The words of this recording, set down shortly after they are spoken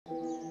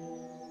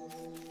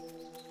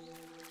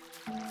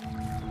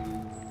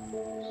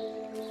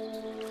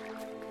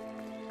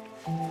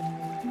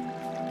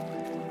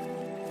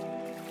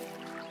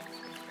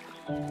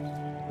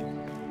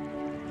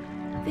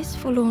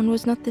This forlorn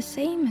was not the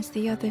same as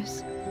the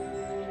others.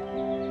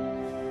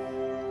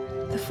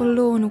 The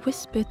forlorn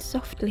whispered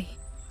softly,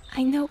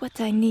 "I know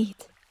what I need,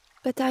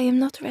 but I am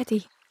not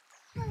ready.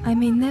 I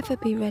may never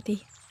be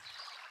ready.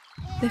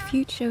 The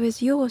future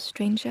is yours,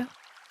 stranger,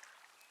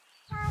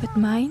 but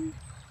mine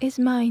is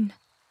mine."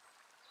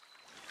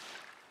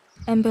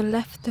 Ember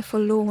left the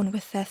forlorn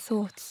with their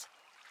thoughts.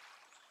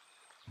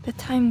 The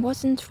time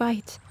wasn't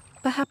right,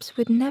 perhaps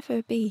would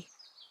never be.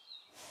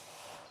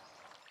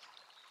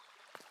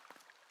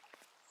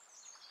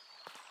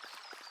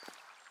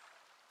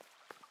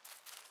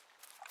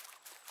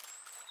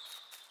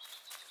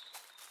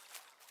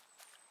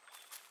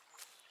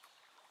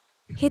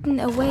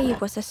 Hidden away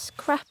was a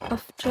scrap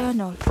of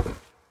journal.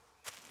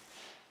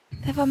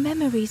 There were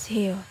memories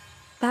here,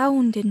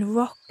 bound in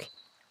rock.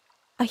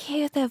 I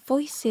hear their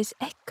voices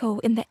echo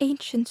in the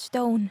ancient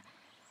stone.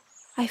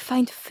 I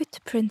find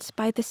footprints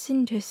by the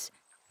cinders,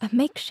 a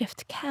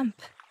makeshift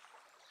camp.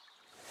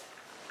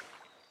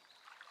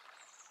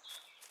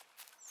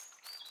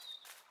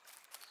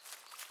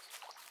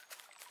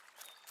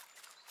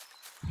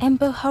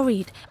 Ember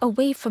hurried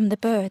away from the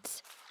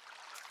birds.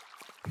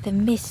 The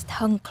mist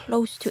hung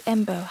close to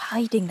Ember,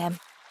 hiding them.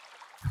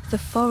 The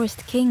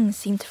forest king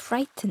seemed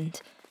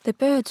frightened. The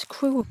birds'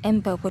 crew.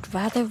 Ember would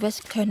rather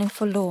risk turning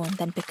forlorn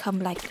than become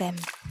like them.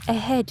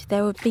 Ahead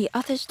there would be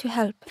others to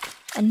help,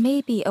 and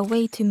maybe a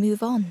way to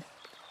move on.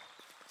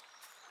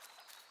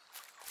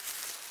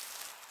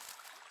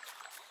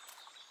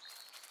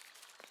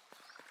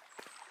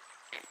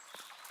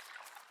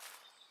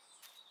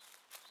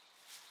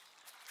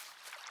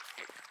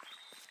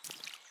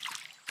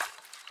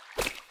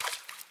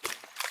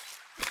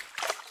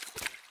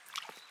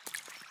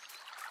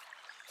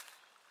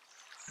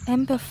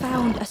 Ember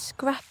found a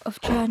scrap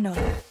of journal.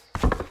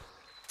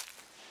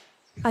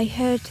 I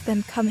heard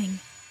them coming.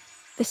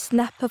 The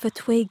snap of a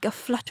twig, a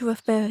flutter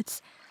of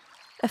birds,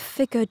 a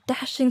figure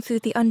dashing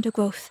through the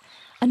undergrowth.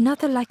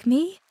 Another like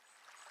me?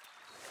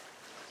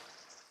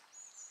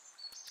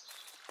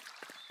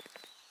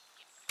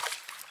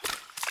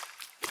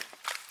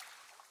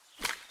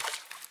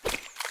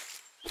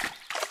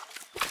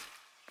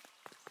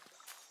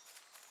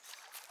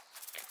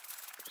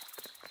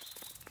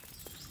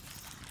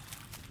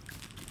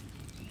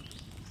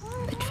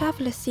 The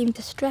traveler seemed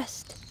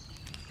distressed.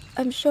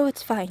 I'm sure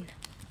it's fine.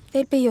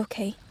 They'll be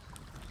okay.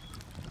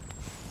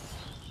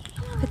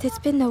 But it's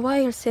been a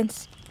while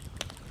since...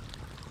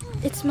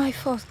 It's my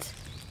fault.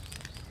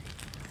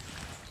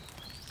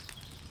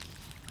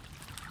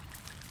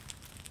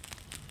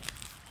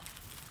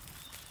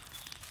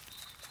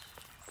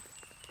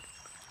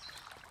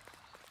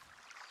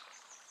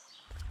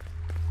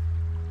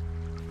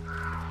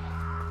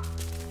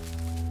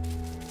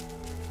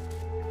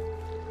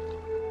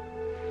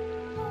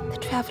 The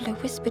traveler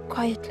whispered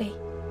quietly,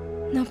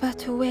 "No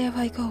matter where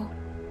I go,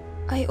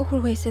 I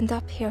always end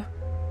up here.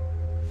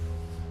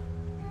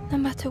 No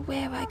matter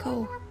where I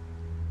go,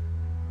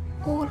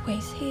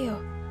 always here."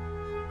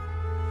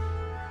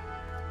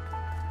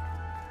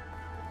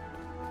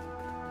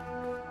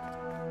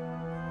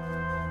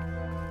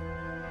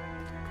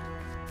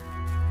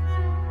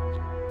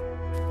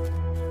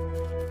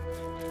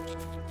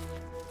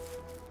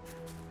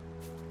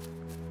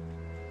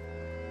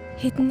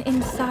 Hidden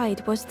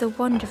inside was the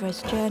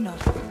wanderer's journal.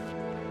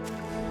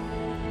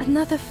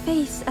 Another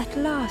face at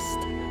last,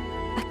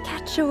 a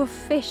catcher of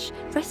fish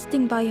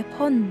resting by a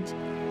pond.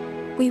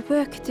 We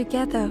work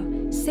together,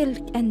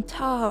 silk and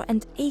tar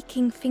and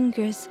aching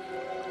fingers.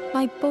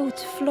 My boat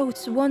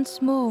floats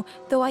once more,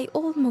 though I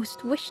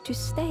almost wish to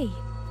stay.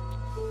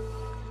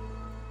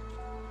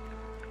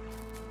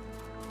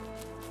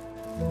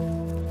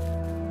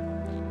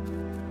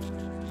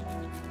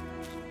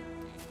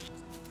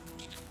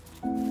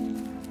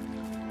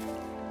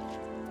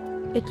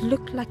 It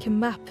looked like a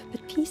map,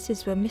 but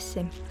pieces were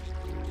missing.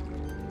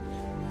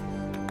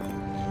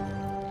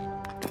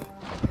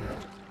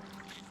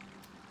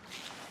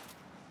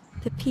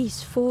 The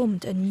piece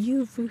formed a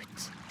new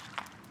route.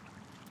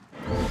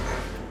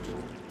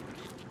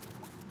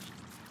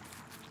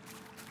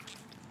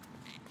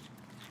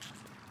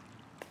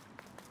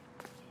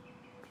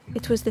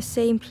 It was the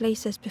same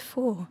place as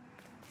before.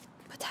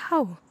 But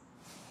how?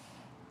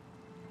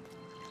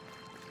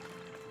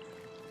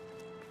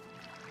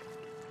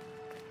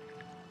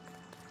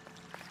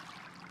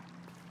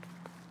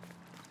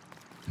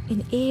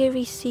 An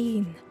eerie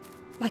scene,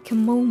 like a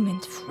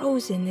moment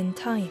frozen in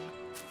time.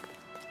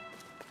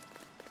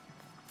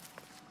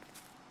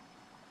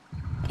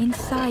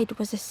 Inside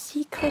was a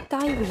secret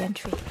diary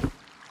entry.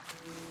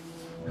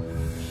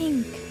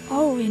 Pink,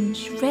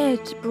 orange,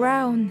 red,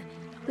 brown,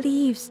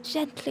 leaves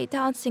gently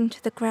dancing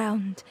to the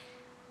ground.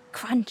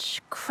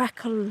 Crunch,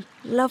 crackle,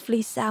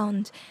 lovely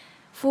sound,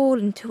 fall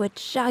into a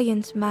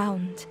giant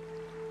mound.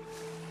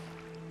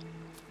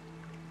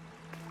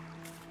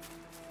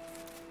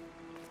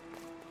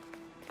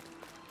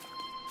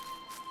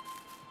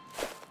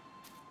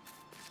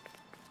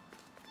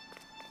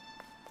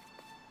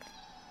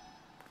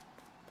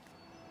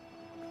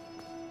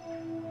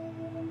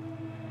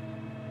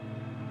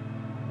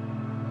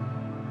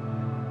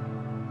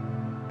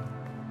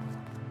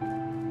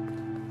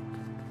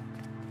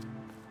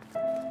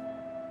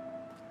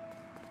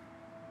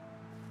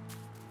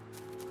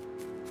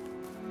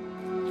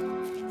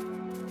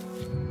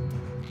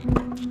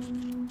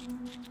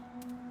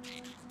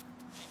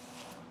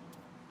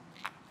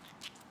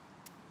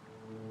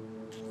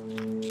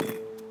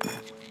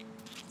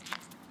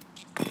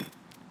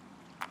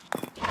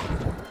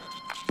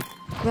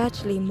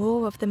 Gradually,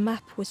 more of the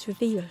map was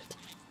revealed.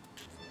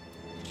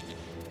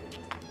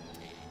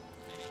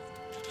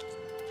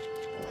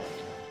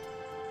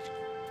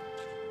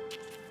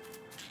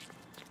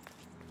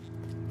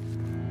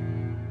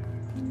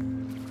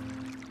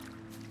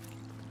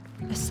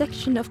 A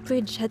section of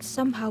bridge had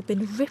somehow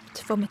been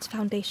ripped from its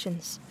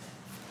foundations.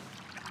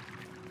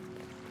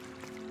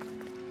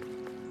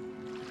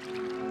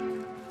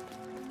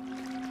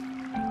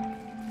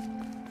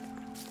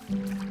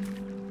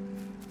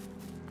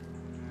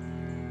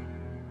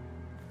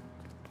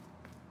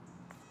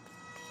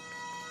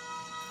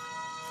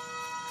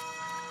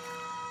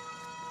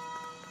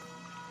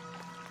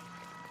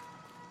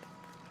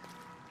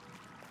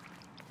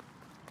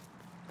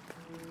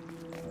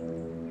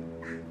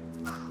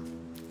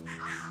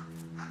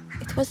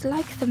 It was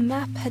like the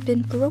map had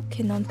been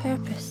broken on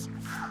purpose.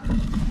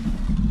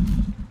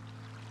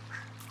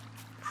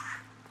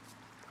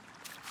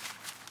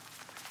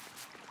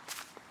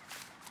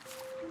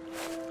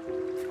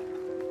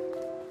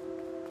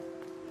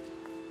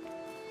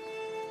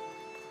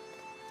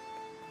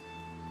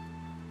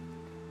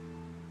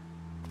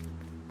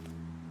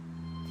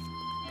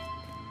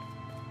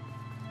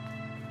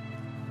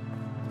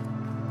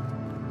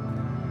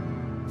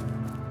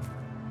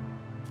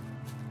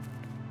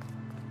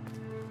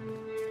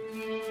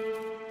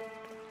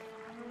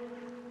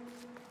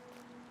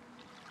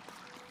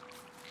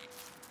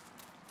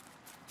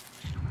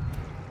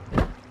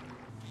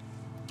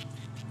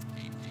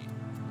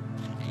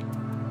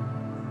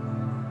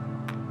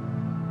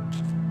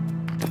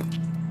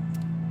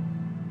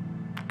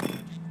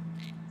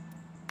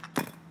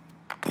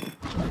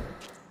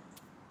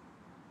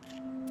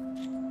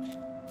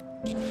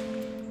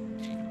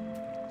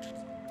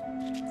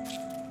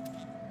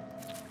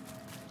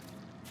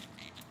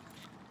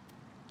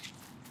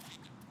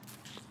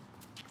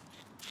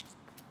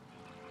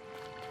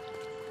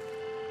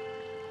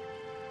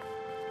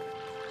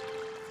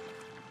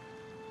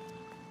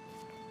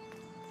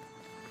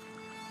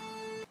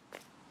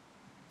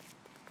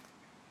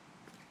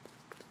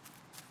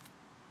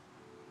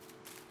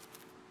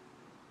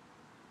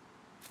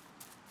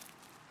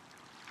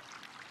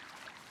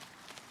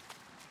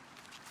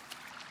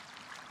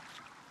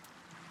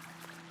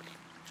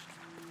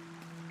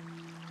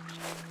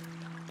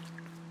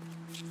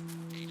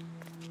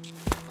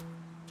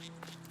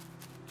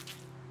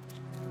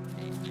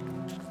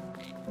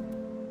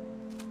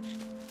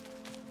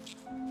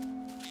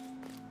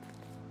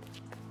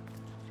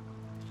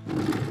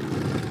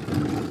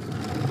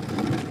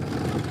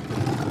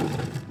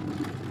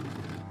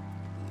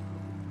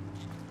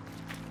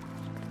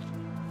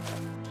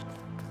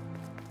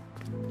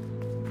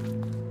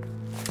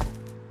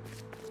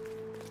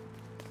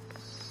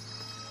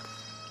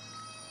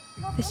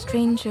 The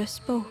stranger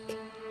spoke.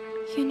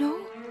 You know,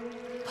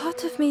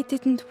 part of me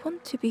didn't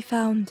want to be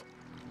found.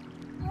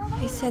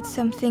 I said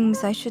some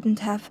things I shouldn't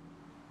have.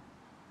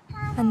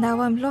 And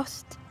now I'm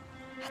lost,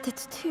 and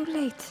it's too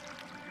late.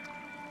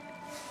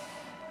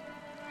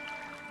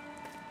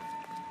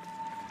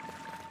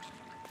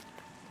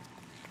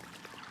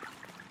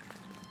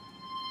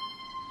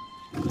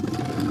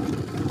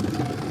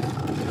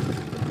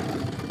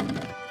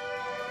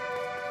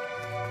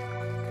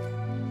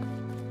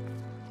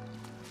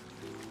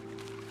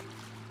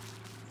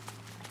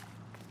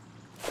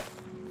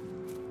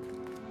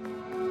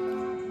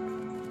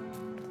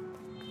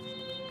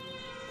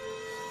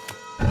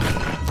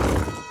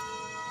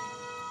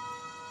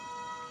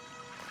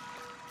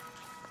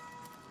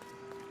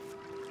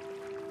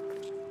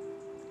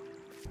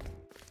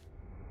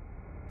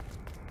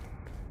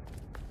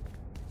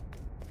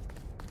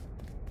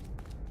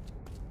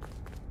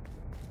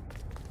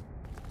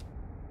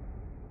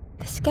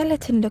 The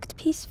skeleton looked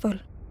peaceful.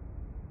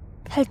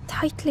 Held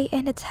tightly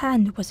in its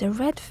hand was a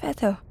red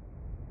feather.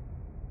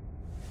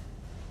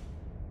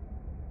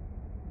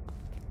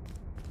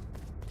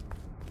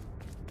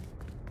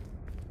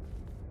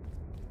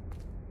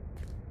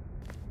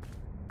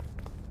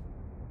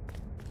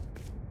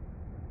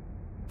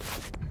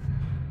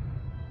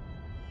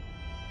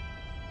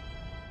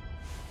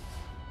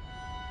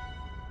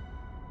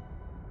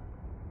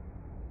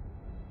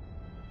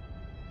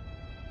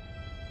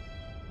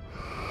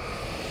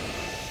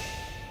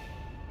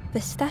 The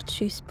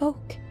statue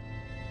spoke,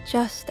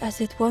 just as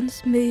it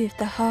once moved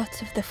the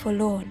hearts of the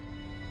forlorn.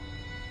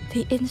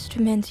 The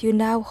instrument you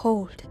now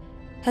hold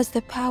has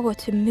the power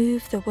to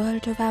move the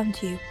world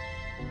around you.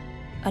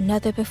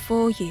 Another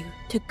before you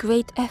took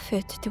great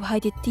effort to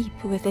hide it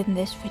deep within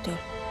this riddle.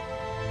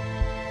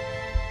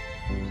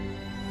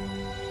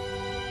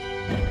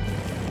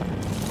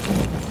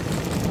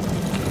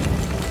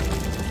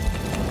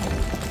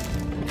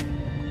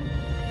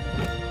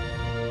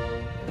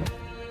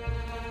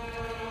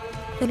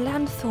 The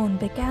lanthorn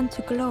began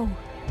to glow.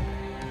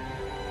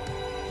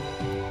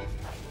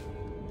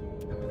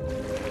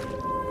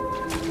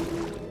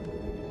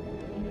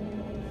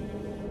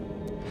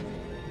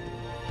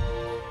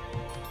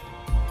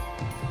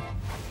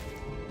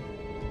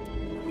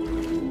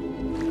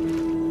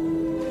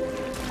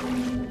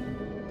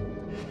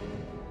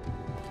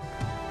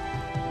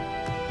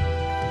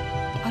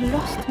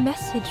 lost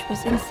message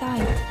was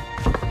inside.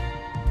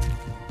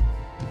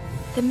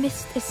 The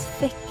mist is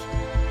thick.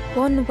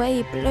 One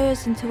way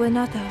blurs into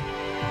another.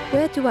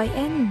 Where do I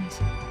end?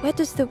 Where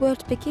does the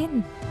world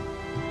begin?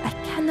 I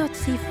cannot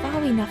see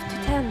far enough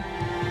to tell.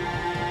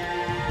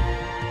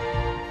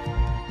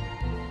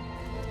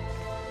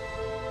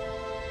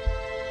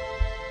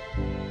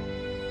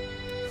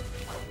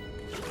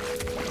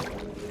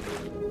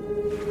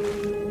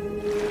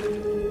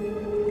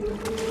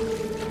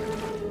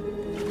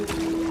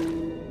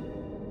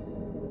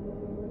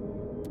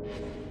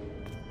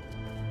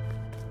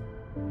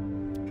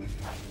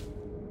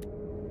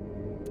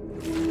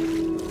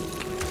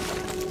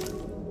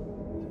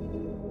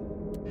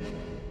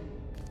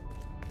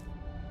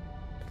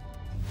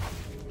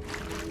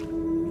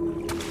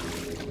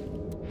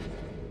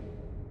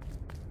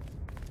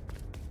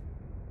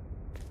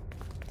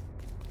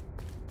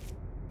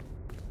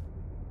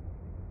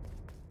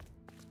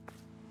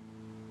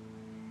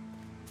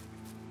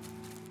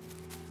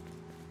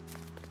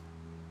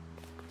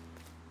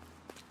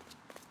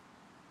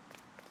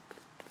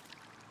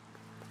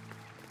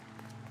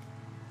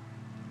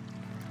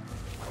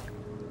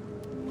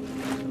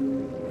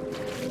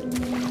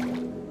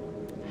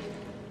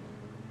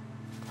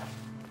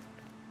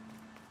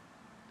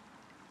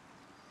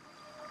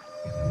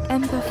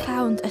 Ember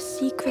found a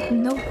secret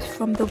note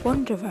from the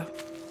Wanderer.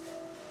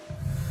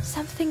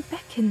 Something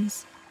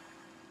beckons.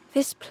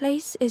 This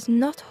place is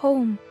not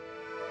home.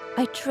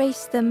 I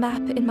trace the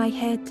map in my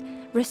head,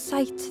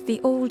 recite the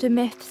older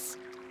myths.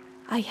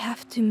 I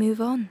have to move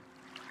on.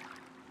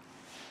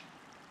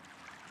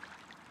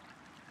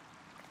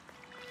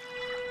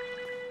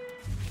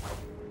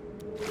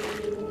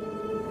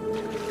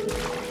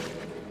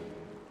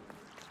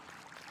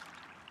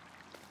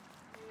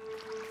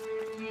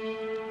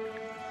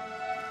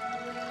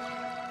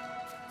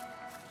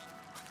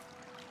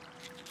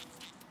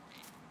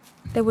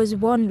 There was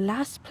one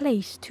last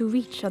place to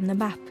reach on the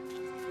map.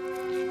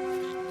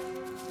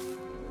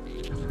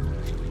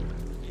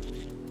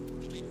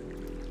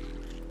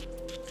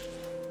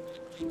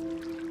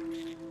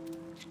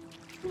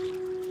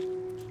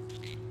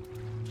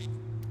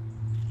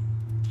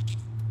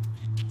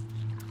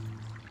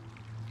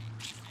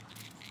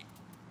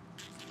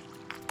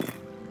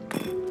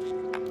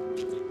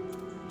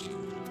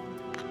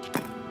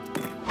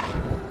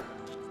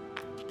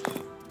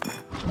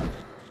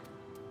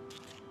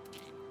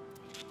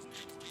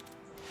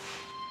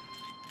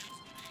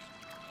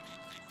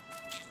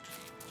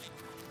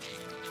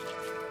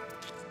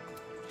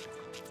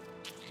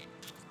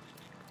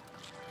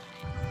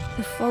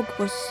 The fog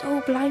was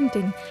so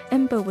blinding,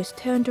 Ember was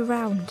turned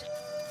around.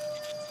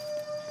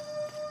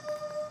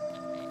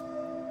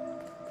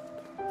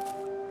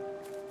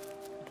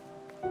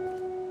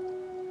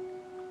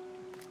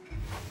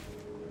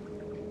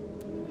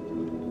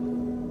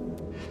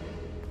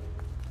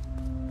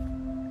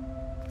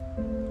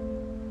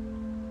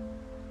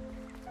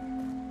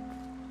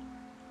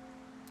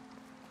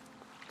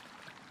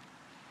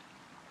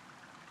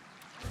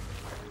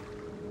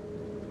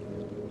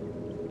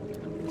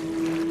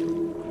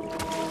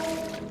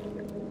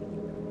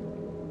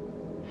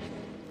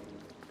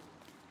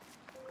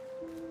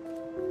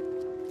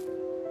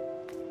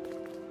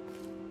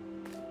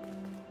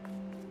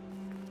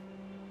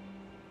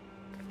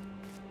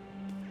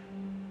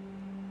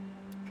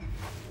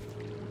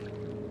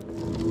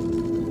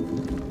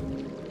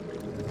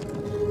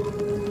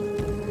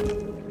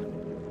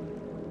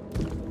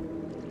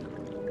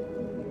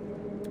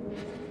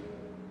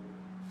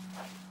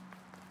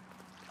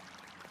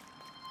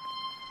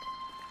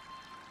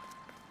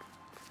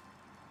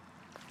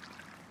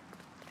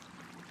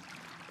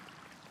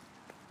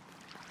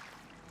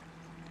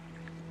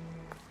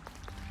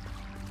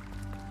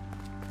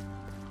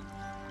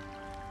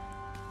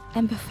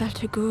 Ember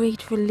felt a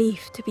great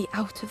relief to be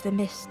out of the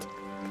mist.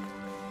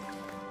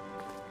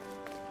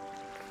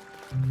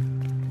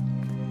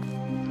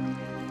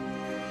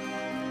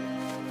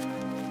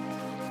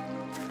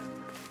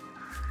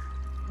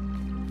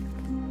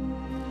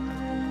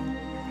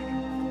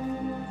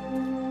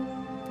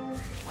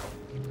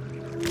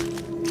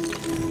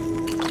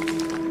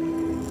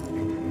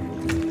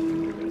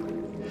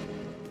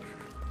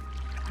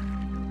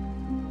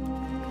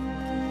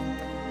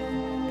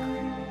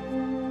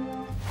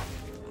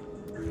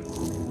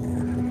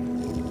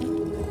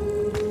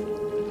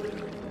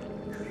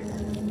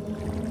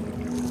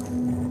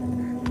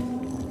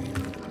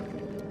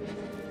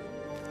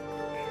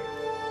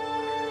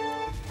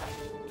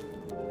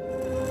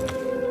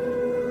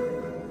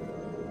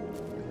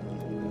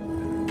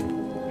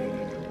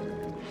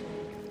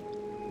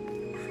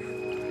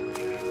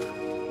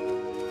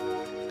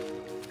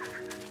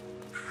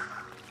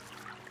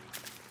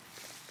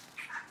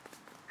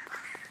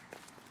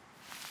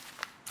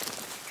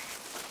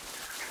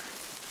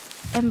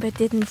 Ember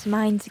didn't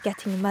mind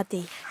getting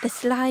muddy. The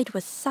slide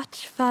was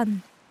such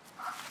fun.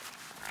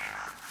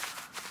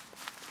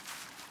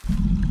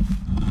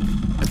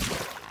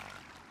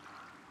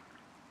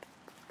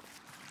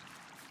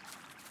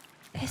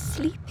 A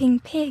sleeping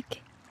pig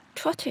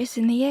trotters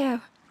in the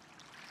air.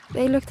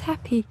 They looked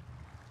happy.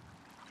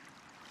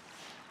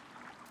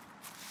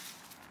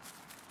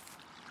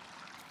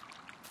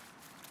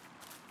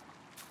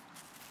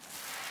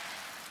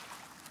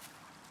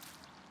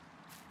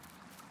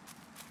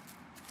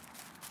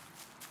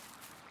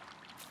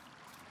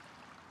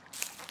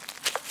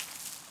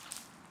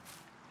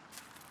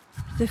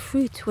 The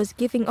fruit was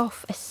giving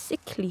off a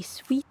sickly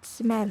sweet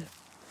smell.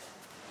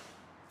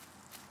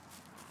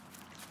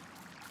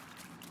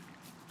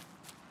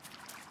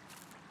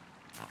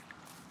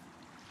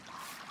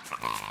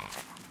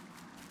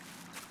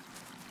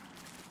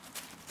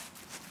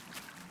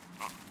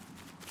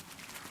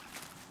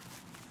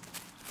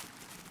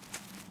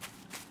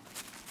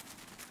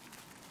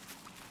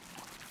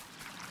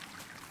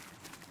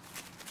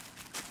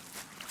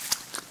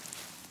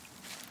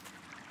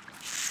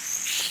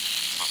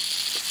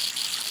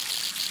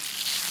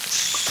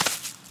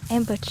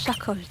 Ember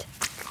chuckled.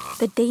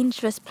 The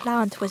dangerous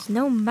plant was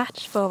no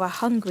match for a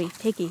hungry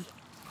piggy.